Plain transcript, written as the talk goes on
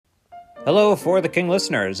Hello, For the King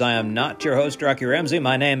listeners. I am not your host, Rocky Ramsey.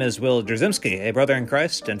 My name is Will Drzymski, a brother in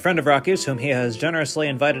Christ and friend of Rocky's, whom he has generously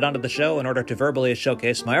invited onto the show in order to verbally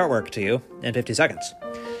showcase my artwork to you in 50 seconds.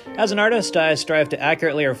 As an artist, I strive to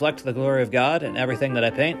accurately reflect the glory of God in everything that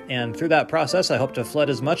I paint, and through that process, I hope to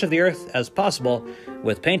flood as much of the earth as possible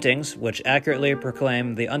with paintings which accurately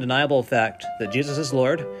proclaim the undeniable fact that Jesus is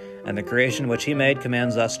Lord, and the creation which he made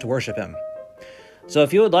commands us to worship him. So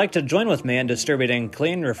if you would like to join with me in distributing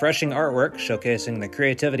clean, refreshing artwork showcasing the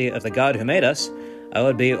creativity of the God who made us, I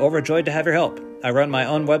would be overjoyed to have your help. I run my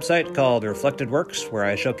own website called Reflected Works, where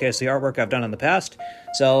I showcase the artwork I've done in the past,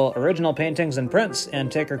 sell original paintings and prints, and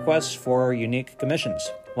take requests for unique commissions.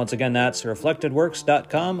 Once again, that's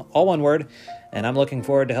reflectedworks.com, all one word, and I'm looking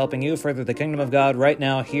forward to helping you further the kingdom of God right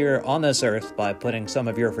now here on this earth by putting some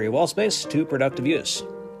of your free wall space to productive use.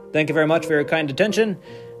 Thank you very much for your kind attention,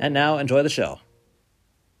 and now enjoy the show.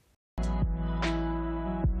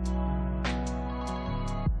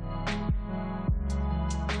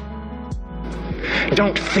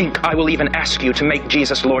 Don't think I will even ask you to make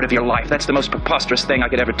Jesus Lord of your life. That's the most preposterous thing I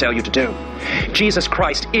could ever tell you to do. Jesus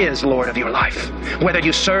Christ is Lord of your life. Whether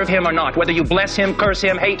you serve him or not, whether you bless him, curse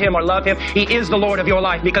him, hate him, or love him, he is the Lord of your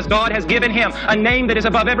life because God has given him a name that is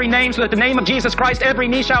above every name, so that the name of Jesus Christ every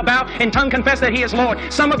knee shall bow and tongue confess that he is Lord.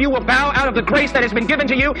 Some of you will bow out of the grace that has been given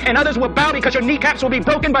to you, and others will bow because your kneecaps will be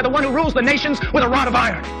broken by the one who rules the nations with a rod of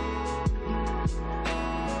iron.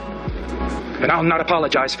 And I'll not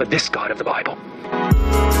apologize for this God of the Bible.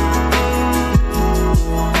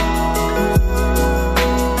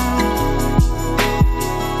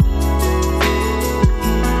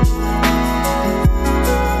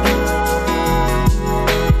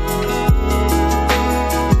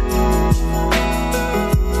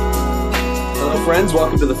 Friends,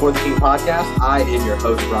 welcome to the For the King podcast. I am your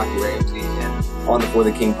host, Rocky Ramsey, and on the For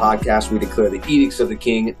the King podcast, we declare the edicts of the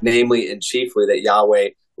King, namely and chiefly that Yahweh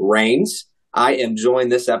reigns. I am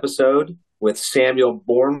joined this episode with Samuel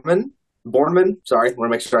Bornman. Sorry, I want to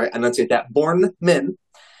make sure I enunciate that. Bornman,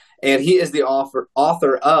 and he is the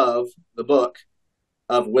author of the book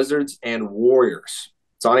of Wizards and Warriors.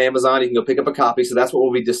 It's on Amazon. You can go pick up a copy. So that's what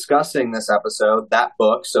we'll be discussing this episode, that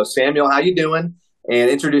book. So Samuel, how you doing?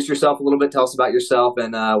 And introduce yourself a little bit. Tell us about yourself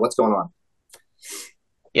and what's going on.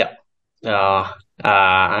 Yeah.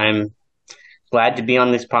 I'm glad to be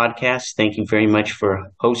on this podcast. Thank you very much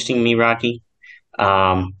for hosting me, Rocky.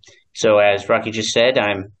 So as Rocky just said,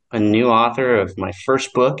 I'm a new author of my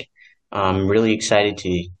first book. I'm really excited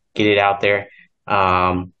to get it out there.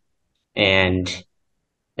 And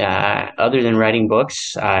other than writing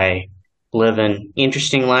books, I live an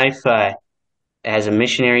interesting life. As a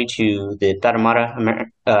missionary to the Tarahumara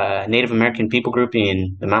Native American people group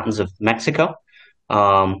in the mountains of Mexico.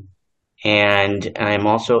 And I'm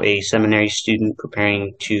also a seminary student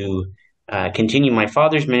preparing to continue my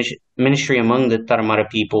father's ministry among the Tarahumara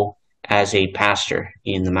people as a pastor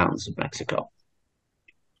in the mountains of Mexico.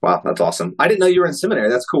 Wow, that's awesome. I didn't know you were in seminary.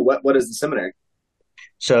 That's cool. What is the seminary?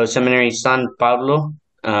 So seminary San Pablo.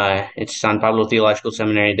 It's San Pablo Theological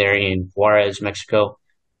Seminary there in Juarez, Mexico.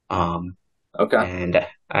 Okay. And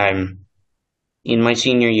I'm in my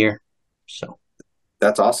senior year, so.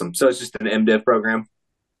 That's awesome. So it's just an MDiv program?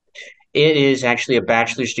 It is actually a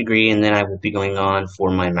bachelor's degree, and then I will be going on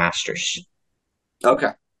for my master's. Okay.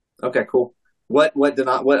 Okay, cool. What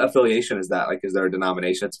affiliation is that? Like, is there a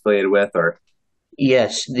denomination it's affiliated with, or?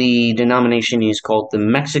 Yes, the denomination is called the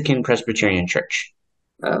Mexican Presbyterian Church.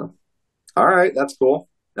 Oh, all right. That's cool.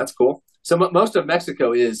 That's cool. So most of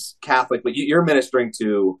Mexico is Catholic, but you're ministering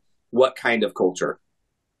to what kind of culture?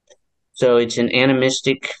 So it's an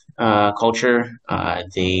animistic culture.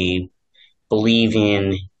 They believe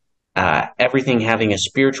in everything having a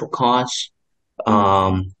spiritual cause,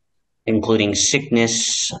 including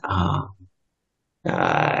sickness,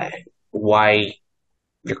 why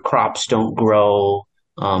your crops don't grow.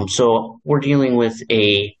 So we're dealing with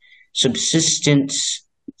a subsistence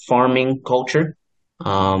farming culture.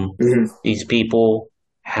 These people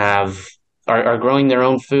are growing their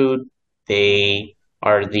own food. They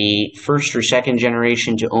are the first or second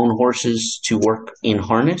generation to own horses to work in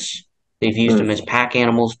harness. They've used them as pack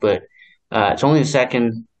animals, but it's only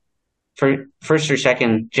the first or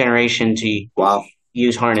second generation to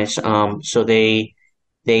use harness. So they're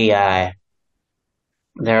a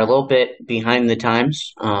little bit behind the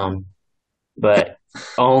times, but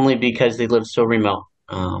only because they live so remote.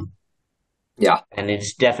 And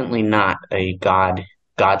it's definitely not a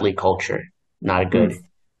godly culture. Not a good,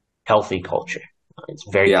 healthy culture. It's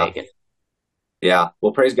very pagan. Yeah.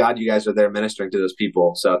 Well, praise God you guys are there ministering to those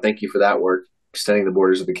people. So thank you for that work, extending the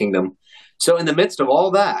borders of the kingdom. So in the midst of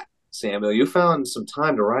all that, Samuel, you found some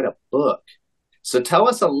time to write a book. So tell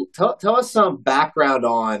us some background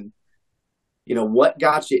on, what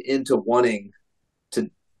got you into wanting to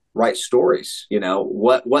write stories.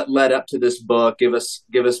 What led up to this book. Give us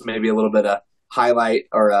maybe a little bit of highlight,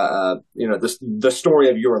 or the story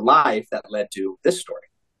of your life that led to this story.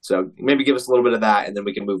 So maybe give us a little bit of that, and then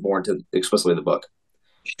we can move more into explicitly the book.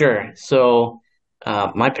 Sure. So,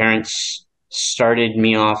 my parents started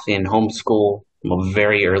me off in homeschool from a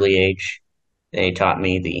very early age. They taught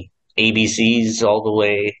me the ABCs all the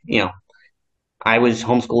way. I was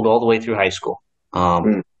homeschooled all the way through high school.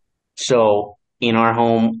 Mm. So in our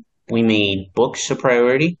home, we made books a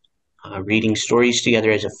priority, reading stories together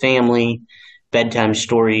as a family, bedtime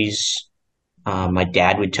stories. My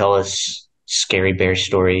dad would tell us scary bear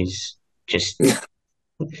stories, just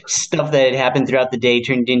stuff that had happened throughout the day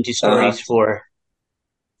turned into Uh-huh. stories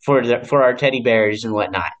for our teddy bears and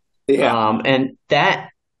whatnot. Yeah. And that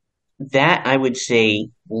I would say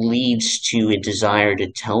leads to a desire to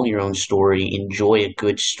tell your own story, enjoy a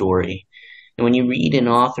good story. And when you read an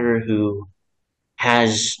author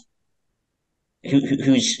has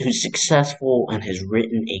who's successful and has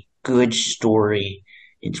written a good story,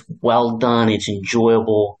 it's well done, it's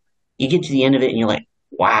enjoyable. You get to the end of it and you're like,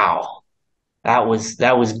 wow, that was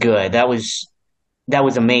good. That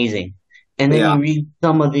was amazing. And then Yeah. you read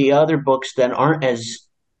some of the other books that aren't as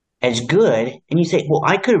good, and you say, well,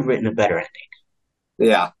 I could have written a better ending.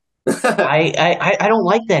 Yeah. I don't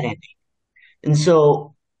like that ending. And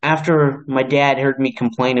so after my dad heard me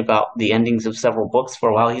complain about the endings of several books for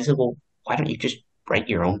a while, he said, well, why don't you just write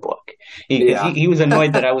your own book? Because Yeah. he was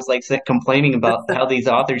annoyed that I was like complaining about how these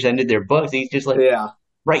authors ended their books. He's just like, Yeah.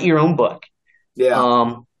 write your own book. Yeah.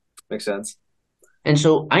 Um, Makes sense. and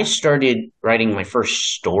so I started writing my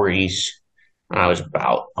first stories when I was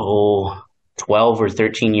about, 12 or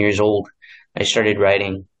 13 years old. I started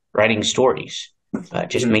writing stories,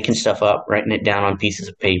 just Mhm. making stuff up, writing it down on pieces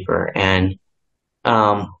of paper. And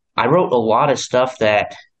I wrote a lot of stuff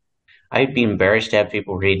that I'd be embarrassed to have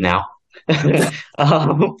people read now.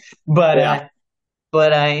 um, but Yeah.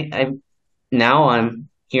 but now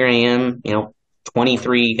here I am,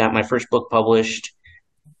 23, got my first book published,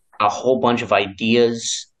 a whole bunch of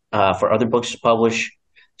ideas for other books to publish,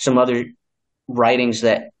 some other writings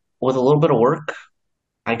that, with a little bit of work,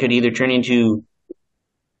 I could either turn into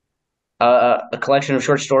a collection of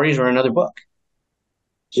short stories or another book.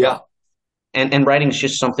 Yeah. So, and writing is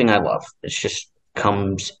just something I love. It just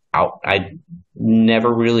comes out. I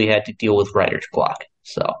never really had to deal with writer's block.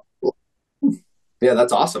 So, Yeah.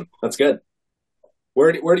 That's awesome. That's good.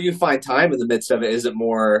 Where do you find time in the midst of it? Is it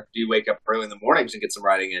more, do you wake up early in the mornings and get some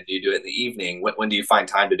writing in? Do you do it in the evening? When do you find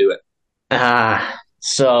time to do it?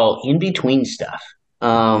 so in between stuff,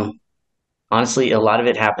 um, honestly, a lot of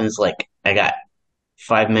it happens like I got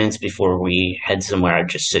 5 minutes before we head somewhere. I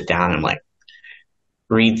just sit down and like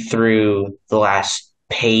read through the last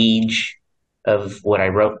page of what I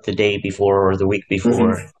wrote the day before or the week Hmm.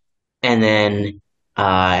 before, and then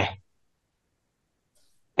uh,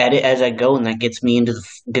 edit as I go, and that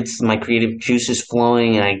gets my creative juices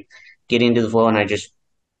flowing, and I get into the flow, and I just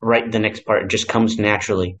write the next part. It just comes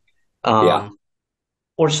naturally. Yeah. Um,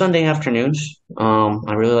 or Sunday afternoons.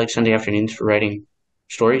 I really like Sunday afternoons for writing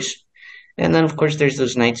stories. And then, of course, there's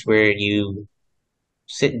those nights where you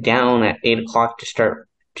sit down at 8 o'clock to start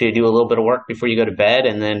to do a little bit of work before you go to bed,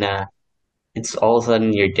 and then it's all of a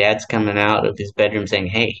sudden your dad's coming out of his bedroom saying,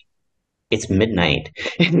 "Hey, it's midnight.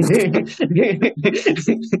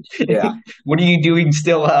 Yeah. What are you doing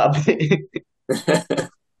still up?"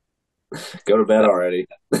 Go to bed already.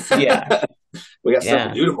 Yeah, We got stuff to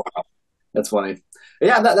yeah, do tomorrow. That's funny.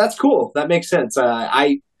 Yeah, that's cool. That makes sense.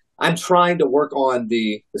 I'm trying to work on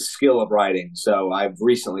the skill of writing, so I've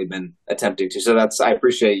recently been attempting to. So I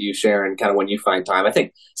appreciate you sharing kind of when you find time. I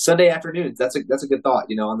think Sunday afternoons. That's a good thought.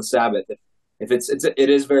 On the Sabbath, if it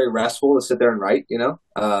is very restful to sit there and write. and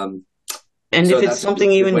So if it's that's a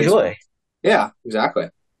something you good place. enjoy, Yeah, exactly.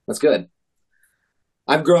 That's good.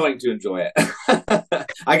 I'm growing to enjoy it.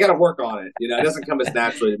 I got to work on it. It doesn't come as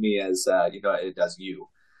naturally to me as it does you.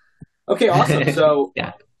 Okay, awesome. So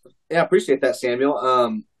yeah, yeah, appreciate that,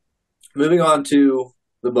 Samuel. Moving on to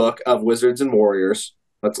the book of Wizards and Warriors.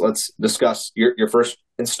 Let's discuss your first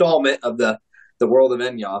installment of the world of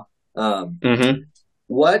Enya. hmm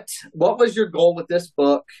What was your goal with this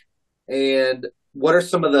book, and what are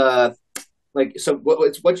some of the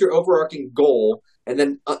what's your overarching goal, and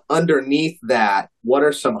then underneath that, what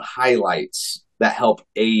are some highlights that help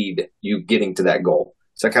aid you getting to that goal?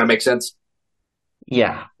 Does that kind of make sense?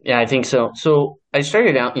 yeah. I think so. So I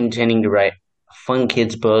started out intending to write a fun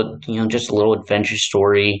kids book, just a little adventure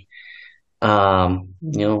story.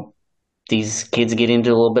 these kids get into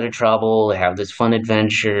a little bit of trouble. They have this fun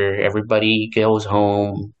adventure. Everybody goes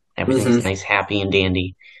home. Everything's Mm-hmm. nice, happy, and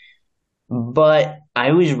dandy. But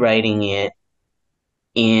I was writing it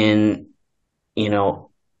in, you know,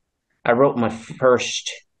 I wrote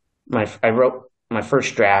I wrote my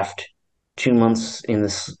first draft 2 months in the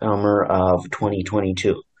summer of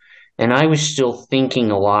 2022. And I was still thinking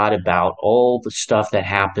a lot about all the stuff that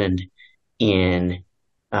happened in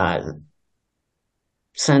uh,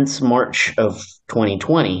 since March of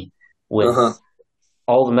 2020 with Uh-huh.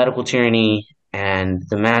 all the medical tyranny and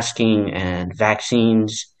the masking and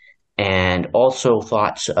vaccines, and also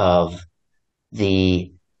thoughts of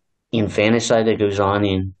the infanticide that goes on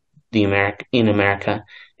in America,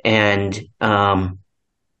 and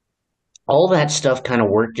all that stuff kind of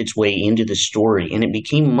worked its way into the story, and it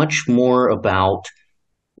became much more about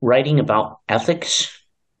writing about ethics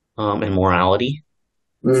and morality,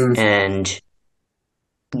 Mm-hmm. and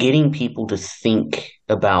getting people to think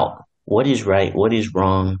about what is right, what is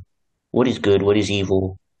wrong, what is good, what is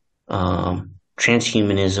evil.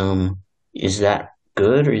 Transhumanism, is that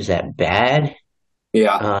good or is that bad?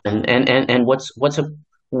 Yeah. And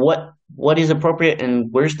what is appropriate and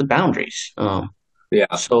where's the boundaries?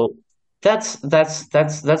 Yeah. So that's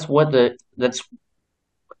what the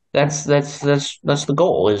that's the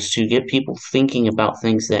goal, is to get people thinking about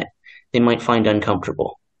things that they might find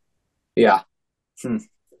uncomfortable. Yeah. Hmm.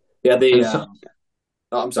 Yeah. And so,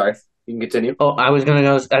 Oh, I'm sorry. You can continue. oh, I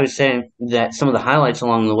was saying that some of the highlights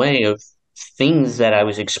along the way of things that I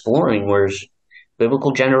was exploring was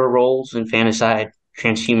biblical gender roles, infanticide,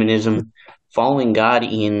 transhumanism, following God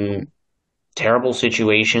in terrible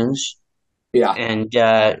situations, Yeah. and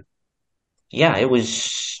yeah, it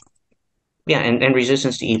was and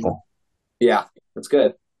resistance to evil. Yeah. That's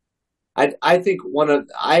good. I think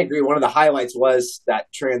I agree. One of the highlights was that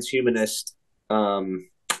transhumanist um,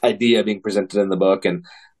 idea being presented in the book, and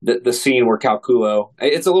the scene where Calculo.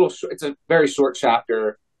 It's a very short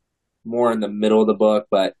chapter, more in the middle of the book,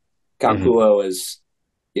 but Hmm. Calculo is,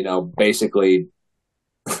 basically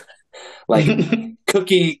like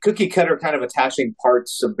cookie cutter kind of attaching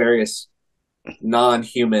parts of various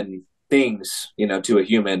non-human things, to a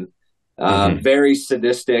human. Hmm. Very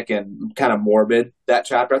sadistic and kind of morbid, that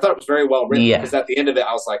chapter. I thought it was very well written because Yeah. at the end of it,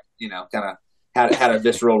 I was like, kind of had a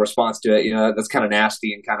visceral response to it. That's kind of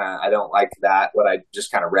nasty and kind of I don't like that what I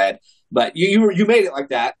just kind of read. But you made it like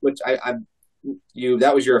that, which I'm you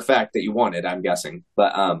that was your effect that you wanted, I'm guessing.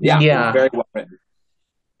 But yeah, it was Yeah. very well written.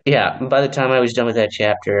 Yeah. By the time I was done with that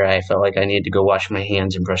chapter, I felt like I needed to go wash my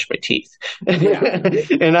hands and brush my teeth. Yeah,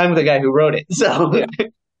 And I'm the guy who wrote it. So, yeah,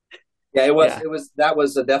 yeah. It was yeah. it was that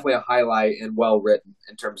was definitely a highlight and well written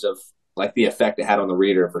in terms of like the effect it had on the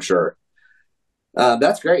reader for sure.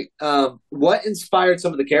 That's great. What inspired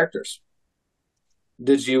some of the characters?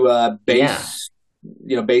 Did you Yeah.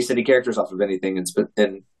 base any characters off of anything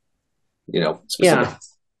specific? Yeah.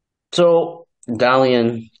 So,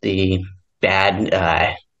 Dalian, the bad,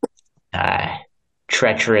 uh,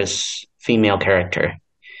 treacherous female character,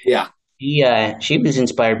 Yeah. she was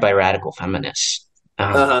inspired by radical feminists. Uh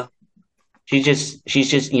Um, huh. she's just, she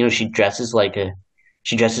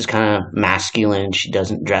dresses kind of masculine. She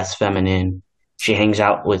doesn't dress feminine. She hangs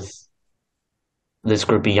out with this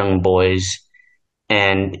group of young boys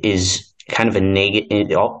and is kind of a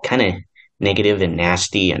negative, all kind of negative and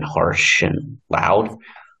nasty and harsh and loud.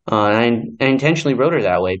 I intentionally wrote her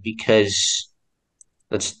that way because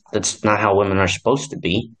that's not how women are supposed to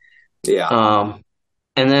be. Yeah. Um,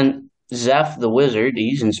 and then Zeph the wizard,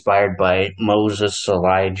 he's inspired by Moses,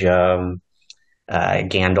 Elijah,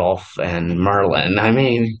 Gandalf, and Merlin. I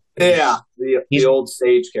mean, Yeah. The he's old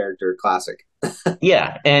sage character, classic.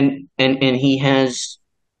 yeah, and he has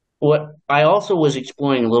what I also was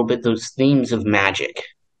exploring a little bit, those themes of magic,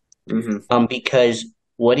 Hmm. because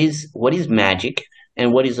what is magic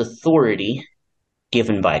and what is authority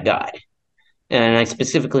given by God, and I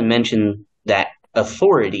specifically mentioned that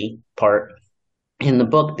authority part in the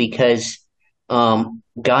book because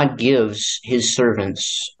God gives His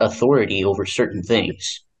servants authority over certain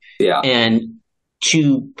things, Yeah. and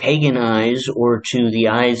to pagan eyes or to the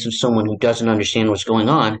eyes of someone who doesn't understand what's going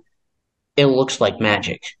on, it looks like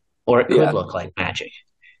magic, or it could Yeah. look like magic.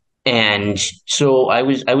 And so I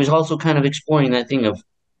was also kind of exploring that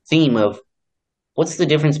theme of what's the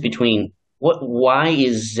difference between why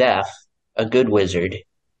is Zeph a good wizard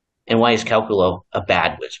and why is Calculo a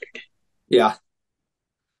bad wizard? Yeah.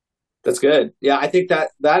 That's good. Yeah, I think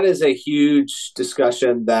that is a huge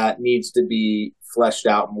discussion that needs to be fleshed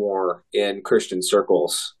out more in Christian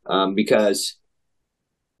circles, because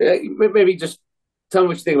maybe just tell me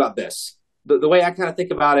what you think about this. The way I kind of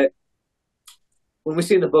think about it, when we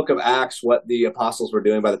see in the book of Acts what the apostles were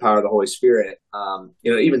doing by the power of the Holy Spirit,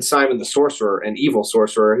 even Simon the sorcerer, an evil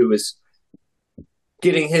sorcerer who was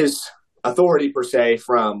getting his authority per se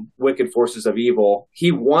from wicked forces of evil,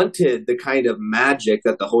 he wanted the kind of magic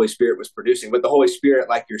that the Holy Spirit was producing. But the Holy Spirit,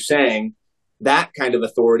 like you're saying, that kind of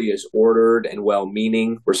authority is ordered and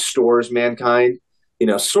well-meaning, restores mankind.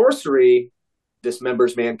 Sorcery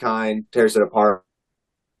dismembers mankind, tears it apart.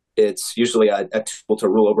 It's usually a tool to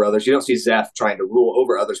rule over others. You don't see Zeph trying to rule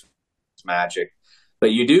over others with magic,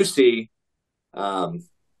 but you do see,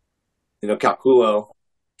 Calculo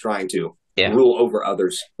trying to rule over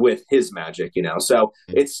others with his magic. So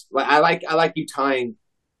it's I like you tying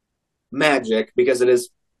magic because it is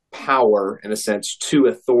power in a sense to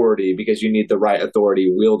authority, because you need the right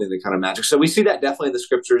authority wielding the kind of magic. So we see that definitely in the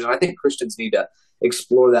scriptures, and I think Christians need to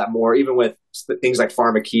explore that more, even with things like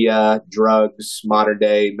pharmakia, drugs, modern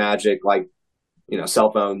day magic, like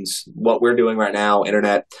cell phones, what we're doing right now,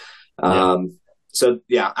 internet. A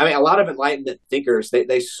lot of Enlightenment thinkers,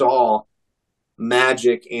 they saw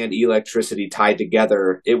magic and electricity tied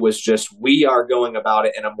together. It was just, we are going about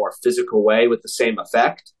it in a more physical way with the same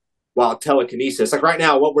effect. While telekinesis, like right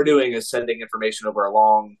now, what we're doing is sending information over a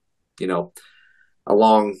long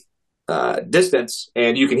distance,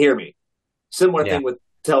 and you can hear me. Similar thing with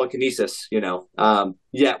telekinesis,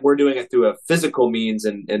 yet we're doing it through a physical means,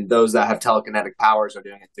 and those that have telekinetic powers are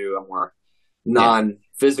doing it through a more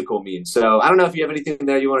non-physical means. So I don't know if you have anything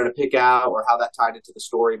there you wanted to pick out or how that tied into the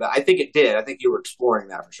story, but I think it did. I think you were exploring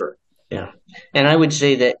that for sure. Yeah. And I would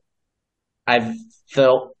say that I've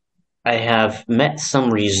felt I have met some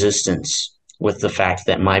resistance with the fact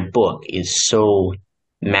that my book is so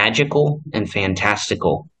magical and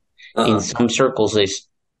fantastical. In some circles, they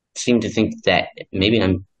seem to think that maybe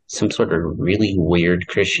I'm some sort of really weird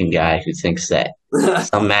Christian guy who thinks that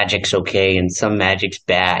some magic's okay and some magic's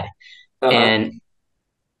bad. And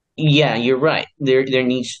yeah, you're right.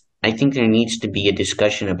 I think there needs to be a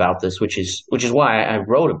discussion about this, which is why I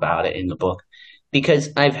wrote about it in the book. Because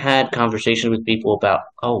I've had conversations with people about,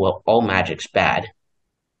 all magic's bad.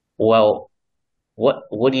 Well, what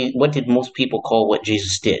did most people call what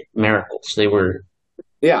Jesus did? Miracles. They were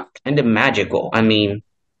kind of magical. I mean,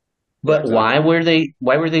 but why were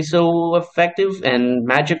they so effective and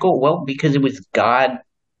magical? Well, because it was God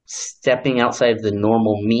stepping outside of the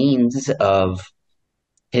normal means of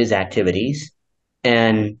his activities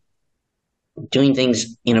and doing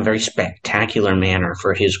things in a very spectacular manner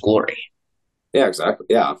for his glory. Yeah, exactly.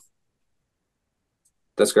 Yeah.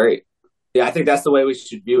 That's great. Yeah, I think that's the way we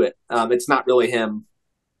should view it. It's not really him.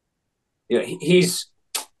 He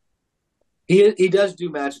does do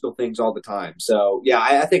magical things all the time. So yeah,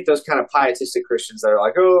 I think those kind of pietistic Christians that are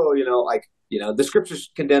like, the scriptures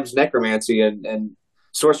condemns necromancy and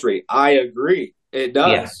sorcery. I agree. It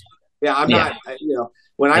does. Yeah, I'm not,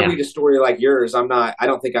 when I read a story like yours, I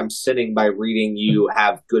don't think I'm sinning by reading you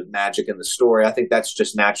have good magic in the story. I think that's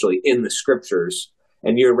just naturally in the scriptures,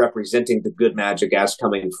 and you're representing the good magic as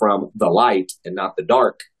coming from the light and not the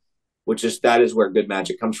dark, that is where good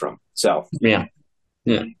magic comes from. So yeah.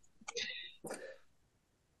 That's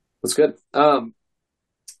good.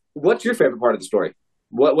 What's your favorite part of the story?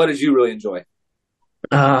 What did you really enjoy?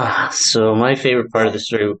 So my favorite part of the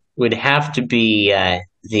story would have to be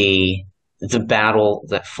the battle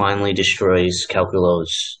that finally destroys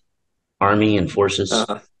Calculo's army and forces.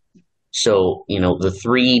 So, the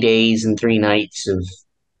 3 days and 3 nights of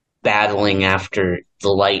battling after the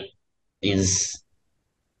light is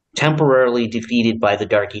temporarily defeated by the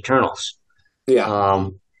Dark Eternals. Yeah.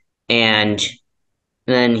 And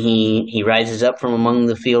then he rises up from among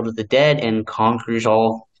the field of the dead and conquers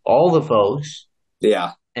all the foes.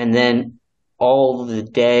 Yeah. And then all the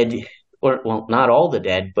dead, not all the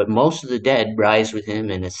dead, but most of the dead rise with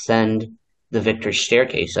him and ascend the victor's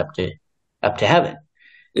staircase up to heaven.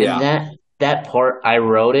 Yeah. And that part, I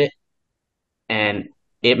wrote it, and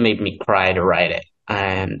it made me cry to write it.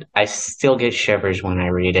 And I still get shivers when I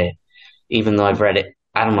read it, even though I've read it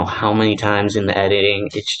I don't know how many times in the editing.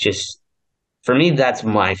 It's just, for me, that's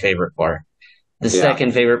my favorite part. The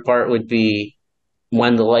second favorite part would be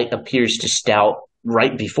when the light appears to Stout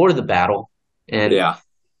right before the battle. And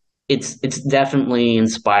it's definitely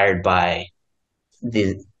inspired by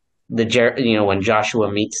when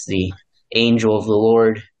Joshua meets the angel of the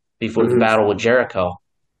Lord before the battle with Jericho.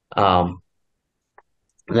 That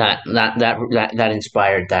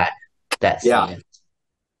inspired that scene.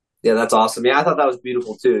 Yeah, that's awesome. Yeah, I thought that was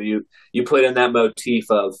beautiful too. You put in that motif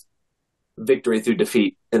of victory through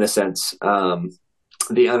defeat, in a sense,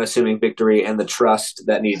 the unassuming victory and the trust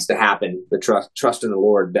that needs to happen, the trust in the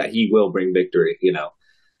Lord that He will bring victory.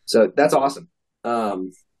 So that's awesome.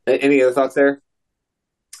 Any other thoughts there?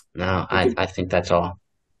 No, I think that's all.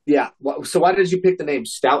 Yeah. So why did you pick the name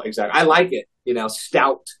Stout exactly? I like it.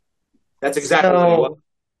 Stout. That's exactly what he was. So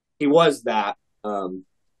He was that.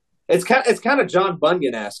 It's kind of John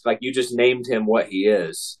Bunyan-esque. Like you just named him what he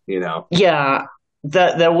is. yeah,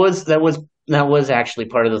 that was actually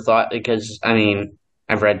part of the thought because I mean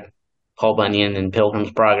I've read Paul Bunyan and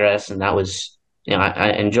Pilgrim's Progress, and that was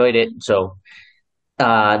I enjoyed it. So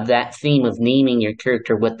that theme of naming your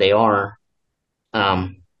character what they are,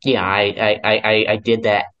 yeah, I did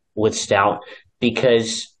that with Stout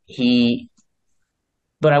because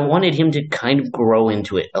but I wanted him to kind of grow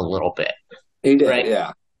into it a little bit, He did. right?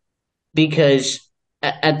 Yeah. Because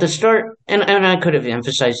at the start, and I could have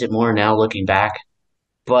emphasized it more now looking back,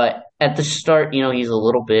 but at the start, he's a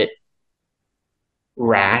little bit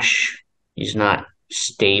rash. He's not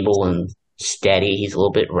stable and steady. He's a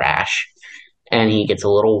little bit rash, and he gets a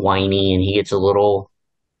little whiny, and he gets a little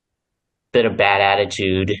bit of bad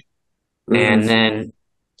attitude. Hmm. And then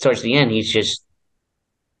towards the end, he's just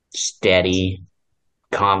steady,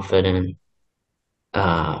 confident,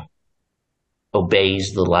 uh,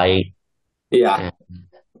 obeys the light, Yeah. and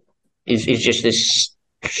is just this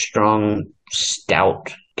strong,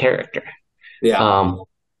 stout character. Yeah. Um,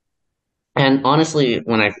 and honestly,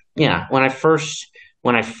 when I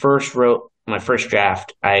first wrote my first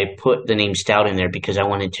draft, I put the name Stout in there because I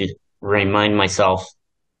wanted to remind myself,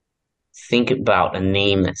 think about a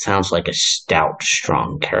name that sounds like a stout,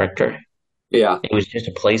 strong character. Yeah. It was just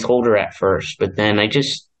a placeholder at first, but then I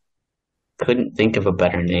just couldn't think of a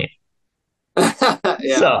better name.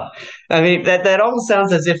 Yeah. So, I mean, that almost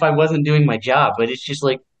sounds as if I wasn't doing my job, but it's just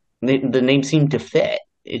like the name seemed to fit.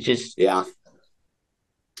 It just, Yeah.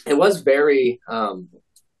 It was very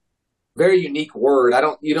unique word.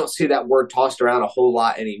 You don't see that word tossed around a whole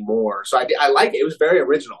lot anymore. So I like it. It was very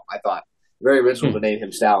original. I thought very original to hmm. name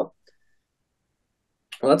him Stout.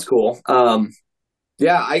 Well, that's cool.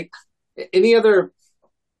 Yeah. Any other?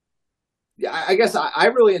 Yeah, I guess I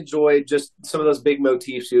really enjoyed just some of those big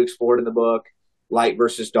motifs you explored in the book, light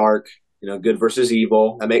versus dark, good versus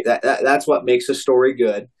evil. That's what makes a story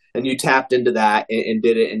good. And you tapped into that and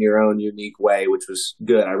did it in your own unique way, which was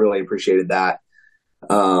good. I really appreciated that.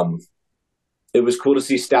 Um, it was cool to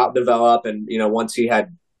see Stout develop, and once he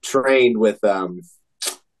had trained with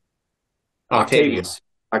Octavian.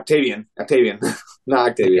 Octavian, not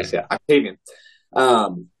Octavius, Okay. yeah, Octavian.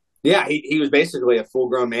 Yeah, he was basically a full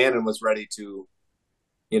grown man and was ready to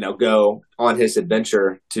go on his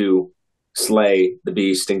adventure to slay the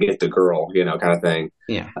beast and get the girl, kind of thing.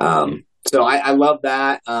 Yeah. Yeah. So I love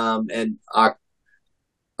that. And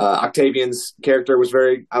Octavian's character was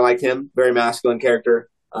I liked him, very masculine character.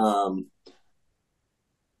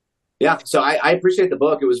 Yeah, so I appreciate the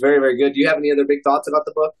book. It was very, very good. Do you have any other big thoughts about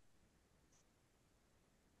the book?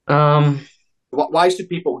 Um, Why should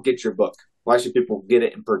people get your book? Why should people get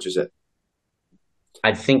it and purchase it?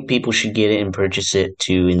 I think people should get it and purchase it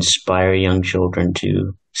to inspire young children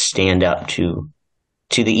to stand up to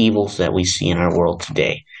the evils that we see in our world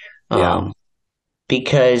today. Yeah. Um,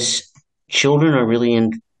 because children are really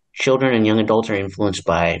in children and young adults are influenced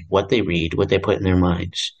by what they read, what they put in their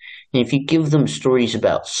minds. And if you give them stories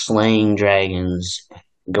about slaying dragons,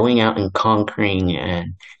 going out and conquering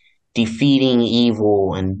and defeating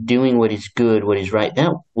evil and doing what is good, what is right,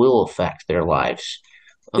 that will affect their lives.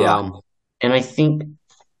 Yeah. Um, and I think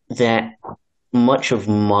that much of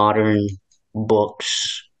modern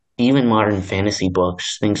books, even modern fantasy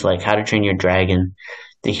books, things like How to Train Your Dragon,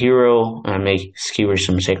 the hero, I may skewer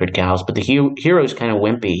some sacred cows, but the hero is kind of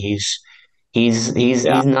wimpy. He's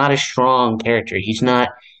Yeah. not a strong character. He's not.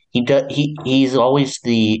 He's always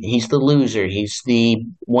he's the loser. He's the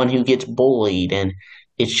one who gets bullied, and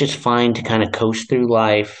it's just fine to kind of coast through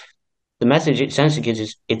life. The message it sends to kids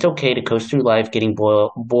is it's okay to coast through life getting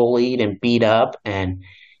bullied and beat up, and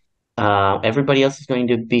everybody else is going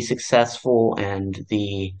to be successful, and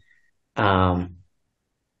um,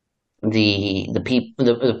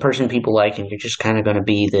 the person people like, and you're just kind of going to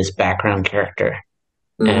be this background character,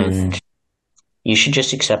 Mm-hmm. and you should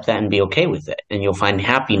just accept that and be okay with it, and you'll find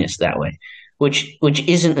happiness that way. Which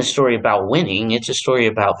isn't a story about winning; it's a story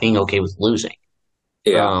about being okay with losing.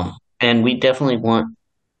 Yeah. And we definitely want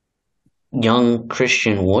young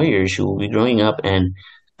Christian warriors who will be growing up and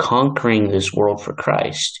conquering this world for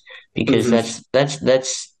Christ, because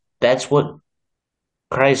Mm-hmm. that's what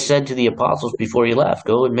Christ said to the apostles before he left: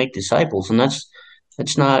 "Go and make disciples." And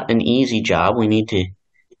that's not an easy job. We need to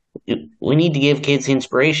give kids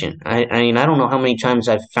inspiration. I mean, I don't know how many times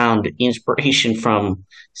I've found inspiration from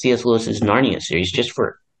C.S. Lewis's Narnia series just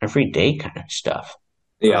for everyday kind of stuff.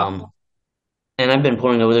 Yeah. Um, and I've been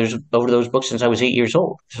poring over those books since I was 8 years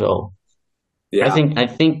old. So Yeah. I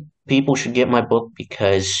think people should get my book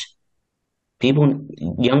because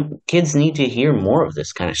young kids need to hear more of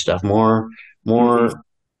this kind of stuff, Hmm. more,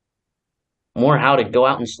 more how to go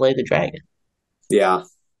out and slay the dragon. Yeah.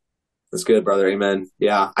 That's good, brother. Amen.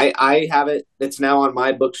 Yeah. I have it. It's now on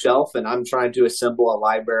my bookshelf, and I'm trying to assemble a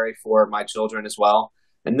library for my children as well.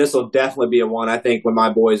 And this will definitely be a one, I think, when my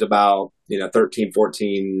boy's about, 13,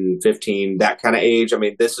 14, 15, that kind of age. I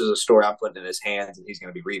mean, this is a story I'm putting in his hands, and he's going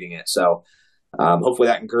to be reading it. So hopefully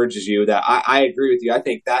that encourages you. That I agree with you. I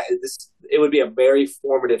think that it would be a very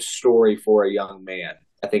formative story for a young man.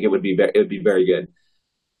 I think it would be very good.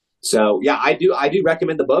 So yeah, I do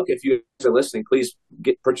recommend the book. If you guys are listening, please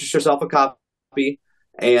purchase yourself a copy.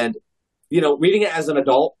 And reading it as an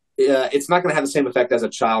adult, it's not going to have the same effect as a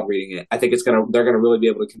child reading it. I think they're gonna really be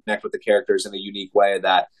able to connect with the characters in a unique way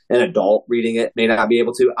that an adult reading it may not be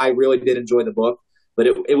able to. I really did enjoy the book, but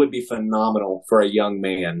it would be phenomenal for a young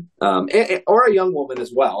man, or a young woman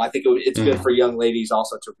as well. I think it's good for young ladies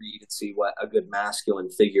also to read and see what a good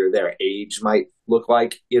masculine figure their age might look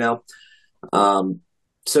like. Um,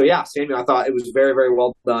 so yeah, Samuel, I thought it was very, very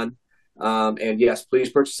well done. And yes,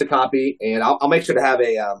 please purchase a copy, and I'll make sure to have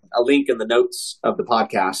a link in the notes of the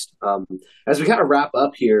podcast. As we kind of wrap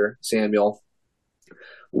up here, Samuel,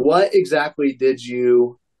 what exactly did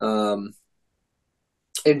you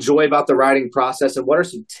enjoy about the writing process, and what are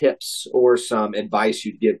some tips or some advice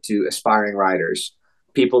you'd give to aspiring writers,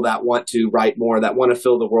 people that want to write more, that want to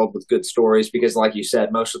fill the world with good stories? Because, like you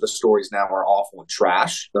said, most of the stories now are awful and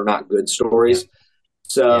trash; they're not good stories. Yeah.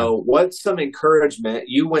 So, Yeah. what's some encouragement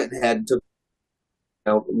you went ahead to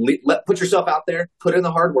put yourself out there, put in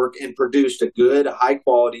the hard work, and produced a good, high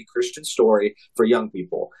quality Christian story for young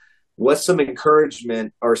people? What's some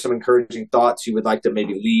encouragement or some encouraging thoughts you would like to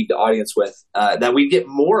maybe leave the audience with, that we get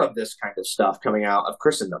more of this kind of stuff coming out of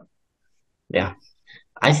Christendom? Yeah.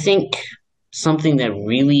 I think something that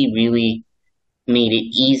really, really made it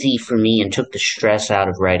easy for me and took the stress out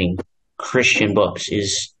of writing Christian books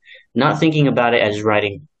is not thinking about it as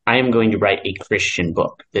writing, I am going to write a Christian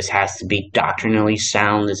book. This has to be doctrinally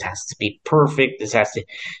sound. This has to be perfect. This has to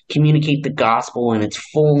communicate the gospel in its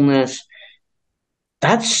fullness.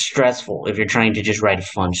 That's stressful if you're trying to just write a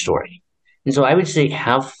fun story. And so I would say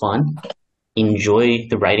have fun, enjoy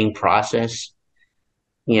the writing process,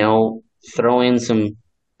 throw in some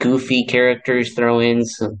goofy characters, throw in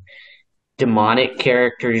some demonic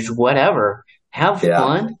characters, whatever. Have Yeah.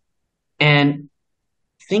 fun and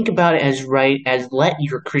think about it as let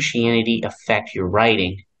your Christianity affect your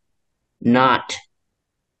writing, not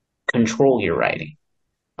control your writing.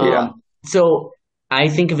 Yeah. So I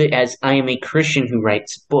think of it as I am a Christian who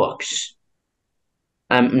writes books.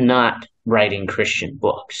 I'm not writing Christian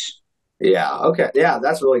books. Yeah. Okay. Yeah,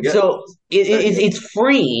 that's really good. So it's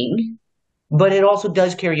freeing, but it also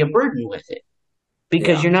does carry a burden with it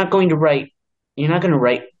because Yeah. you're not going to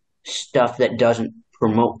write stuff that doesn't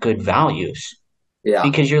promote good values Yeah.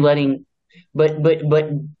 because you're letting, but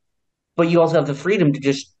you also have the freedom to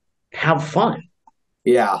just have fun.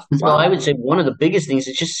 Yeah. So Wow. I would say one of the biggest things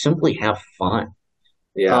is just simply have fun.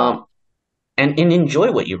 Yeah. And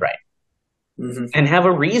enjoy what you write Hmm. and have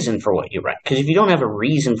a reason for what you write. Because if you don't have a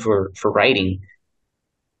reason for writing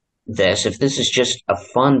this, if this is just a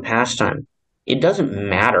fun pastime, it doesn't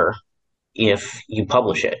matter if you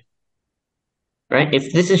publish it, right?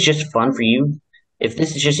 If this is just fun for you, if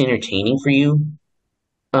this is just entertaining for you,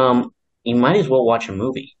 you might as well watch a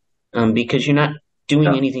movie, because you're not doing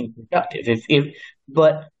Yeah. anything productive.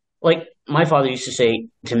 But like my father used to say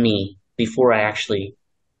to me before I actually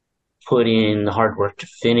put in the hard work to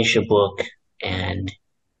finish a book and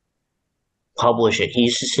publish it, he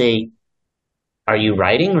used to say, "Are you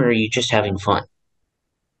writing or are you just having fun?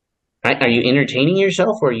 Right? Are you entertaining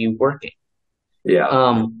yourself or are you working?"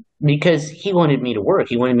 Yeah. Because he wanted me to work.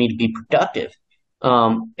 He wanted me to be productive.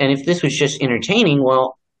 And if this was just entertaining,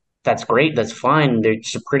 well, that's great. That's fine.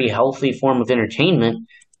 It's a pretty healthy form of entertainment.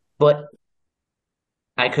 But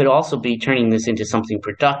I could also be turning this into something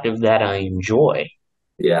productive that I enjoy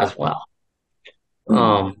Yeah. as well.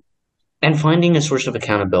 Mm. And finding a source of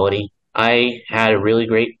accountability. I had a really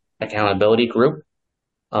great accountability group.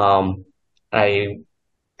 I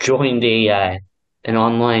joined an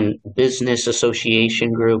online business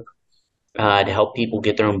association group to help people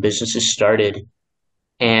get their own businesses started.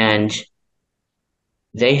 And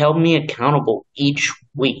they held me accountable each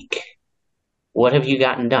week. What have you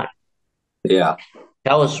gotten done? Yeah.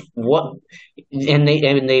 Tell us what, and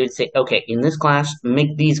they would say, okay, in this class,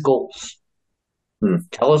 make these goals.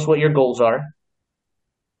 Tell us what your goals are.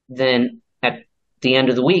 Then at the end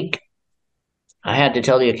of the week, I had to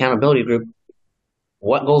tell the accountability group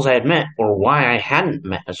what goals I had met or why I hadn't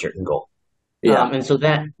met a certain goal. Yeah. And so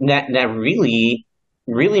that really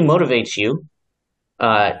really motivates you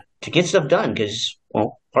to get stuff done because,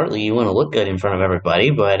 well, partly you want to look good in front of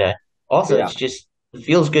everybody, but also Yeah. it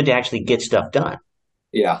feels good to actually get stuff done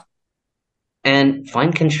Yeah. and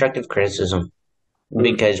find constructive criticism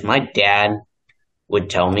because my dad would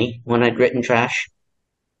tell me when I'd written trash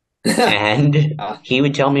and Uh, he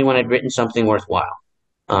would tell me when I'd written something worthwhile.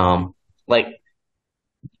 Like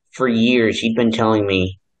for years, he'd been telling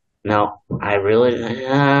me, no, I really,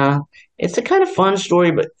 it's a kind of fun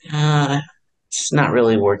story, but it's not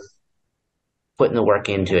really worth putting the work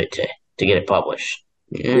into it to get it published.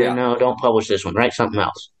 yeah. No, don't publish this one. Write something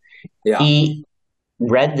else. Yeah. He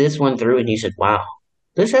read this one through and he said, wow,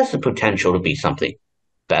 this has the potential to be something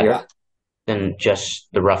better Yeah. than just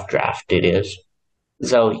the rough draft it is.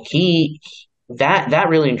 So that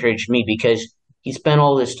really encouraged me because he spent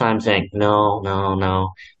all this time saying, no, no,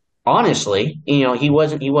 no. Honestly, he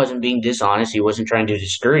wasn't being dishonest. He wasn't trying to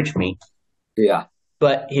discourage me, Yeah.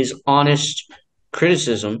 but his honest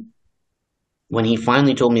criticism when he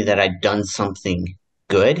finally told me that I'd done something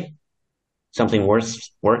good, something worth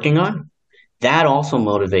working on, that also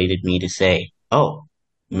motivated me to say, oh,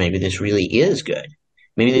 maybe this really is good.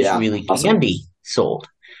 Maybe this Yeah. really Awesome. can be sold.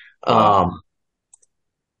 Wow.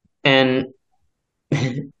 And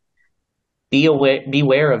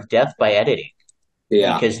beware of death by editing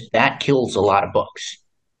Yeah. because that kills a lot of books.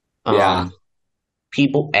 Yeah.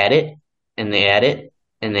 People edit and they edit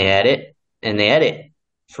and they edit and they edit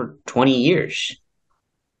for 20 years.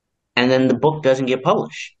 And then the book doesn't get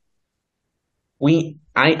published.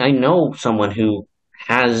 I know someone who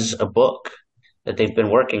has a book that they've been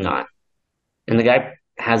working on, and the guy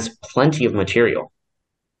has plenty of material,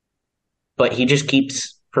 but he just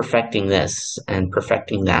keeps perfecting this and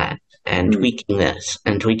perfecting that and tweaking this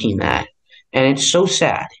and tweaking that. And it's so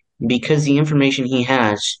sad because the information he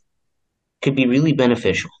has could be really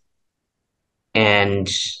beneficial. And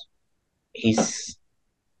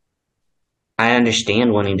I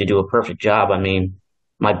understand wanting to do a perfect job. I mean,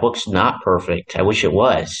 my book's not perfect. I wish it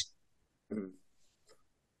was.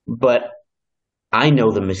 But I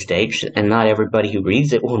know the mistakes, and not everybody who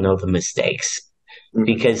reads it will know the mistakes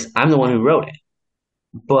because I'm the one who wrote it.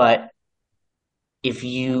 But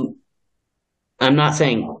I'm not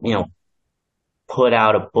saying, put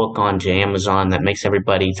out a book onto Amazon that makes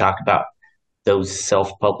everybody talk about those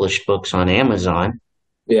self-published books on Amazon.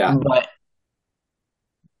 Yeah.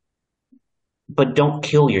 But don't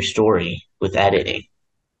kill your story with editing.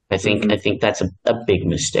 I think that's a big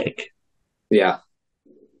mistake. Yeah.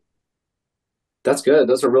 That's good.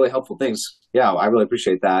 Those are really helpful things. Yeah, I really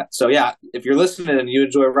appreciate that. So yeah, if you're listening and you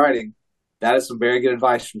enjoy writing, that is some very good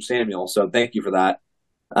advice from Samuel. So thank you for that.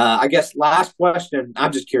 I guess last question.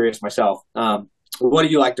 I'm just curious myself. What do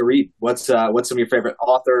you like to read? What's some of your favorite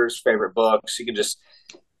authors, favorite books? You can just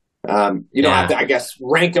you don't have to, I guess,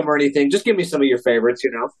 rank them or anything. Just give me some of your favorites.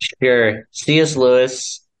 Sure. C.S.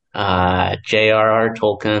 Lewis, J.R.R.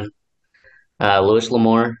 Tolkien, Louis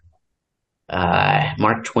L'Amour,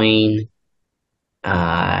 Mark Twain,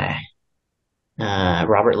 Robert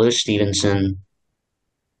Louis Stevenson,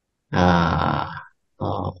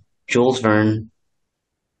 Jules Verne,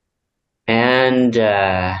 and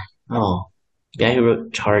the guy who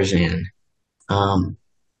wrote Tarzan.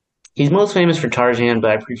 He's most famous for Tarzan,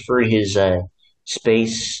 but I prefer his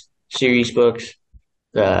space series books.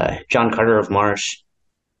 John Carter of Mars.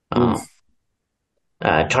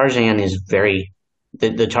 Tarzan is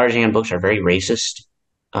the Tarzan books are very racist.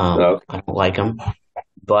 I don't like them.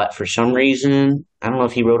 But for some reason, I don't know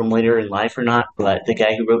if he wrote them later in life or not, but the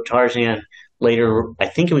guy who wrote Tarzan later, I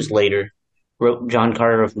think it was later, wrote John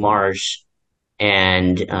Carter of Mars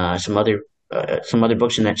and some other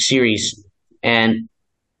books in that series. And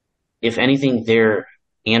if anything, they're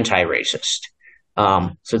anti-racist.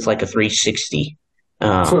 So it's like a 360.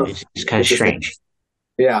 It's kind of strange.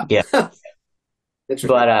 Yeah. Yeah.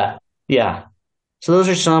 But yeah. So those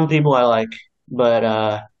are some people I like.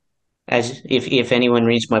 But as if anyone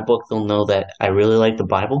reads my book, they'll know that I really like the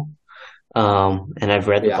Bible. And I've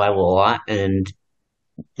read the Bible a lot, and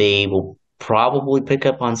they will probably pick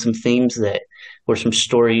up on some themes or some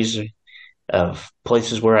stories of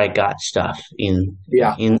places where I got stuff in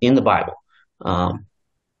the Bible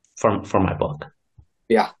from my book.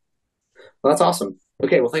 Yeah. Well, that's awesome.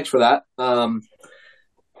 Okay, well, thanks for that.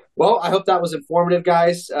 Well, I hope that was informative,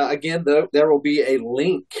 guys. Again, there will be a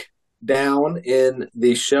link down in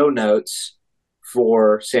the show notes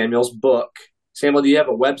for Samuel's book. Samuel, do you have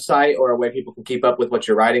a website or a way people can keep up with what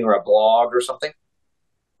you're writing, or a blog or something?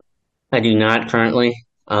 I do not currently.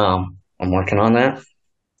 I'm working on that.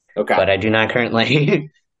 Okay. But I do not currently.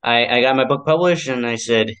 I got my book published, and I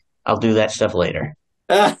said, I'll do that stuff later.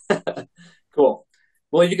 Cool.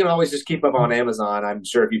 Well, you can always just keep up on Amazon. I'm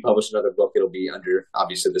sure if you publish another book, it'll be under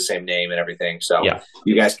obviously the same name and everything. So Yeah.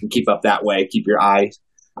 you guys can keep up that way. Keep your eye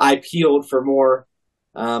peeled for more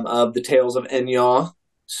of the tales of Enya.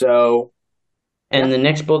 So, And the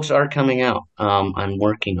next books are coming out. I'm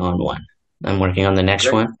working on one. I'm working on the next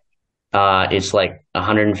Great. one. It's like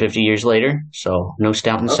 150 years later, so no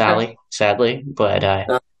Stout and Sally, sadly, but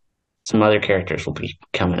some other characters will be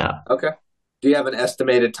coming up. Okay. Do you have an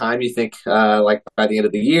estimated time you think, like by the end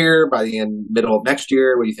of the year, by the middle of next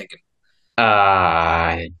year? What are you thinking?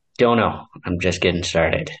 Don't know. I'm just getting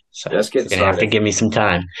started. So Just getting you're going to have to give me some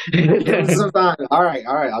time. Give me some time. All right.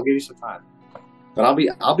 I'll give you some time. But I'll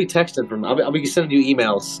be texting I'll be sending you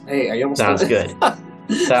emails. Hey, are you almost Sounds good.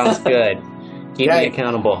 Sounds good. Keep me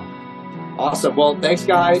accountable. Awesome. Well, thanks,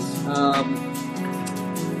 guys.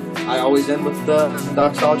 I always end with the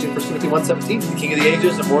doxology in 1 Timothy 1:17. The King of the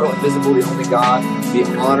ages, immortal, invisible, the only God, be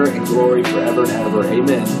honor and glory forever and ever.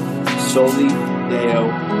 Amen. Soli Deo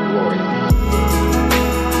Gloria.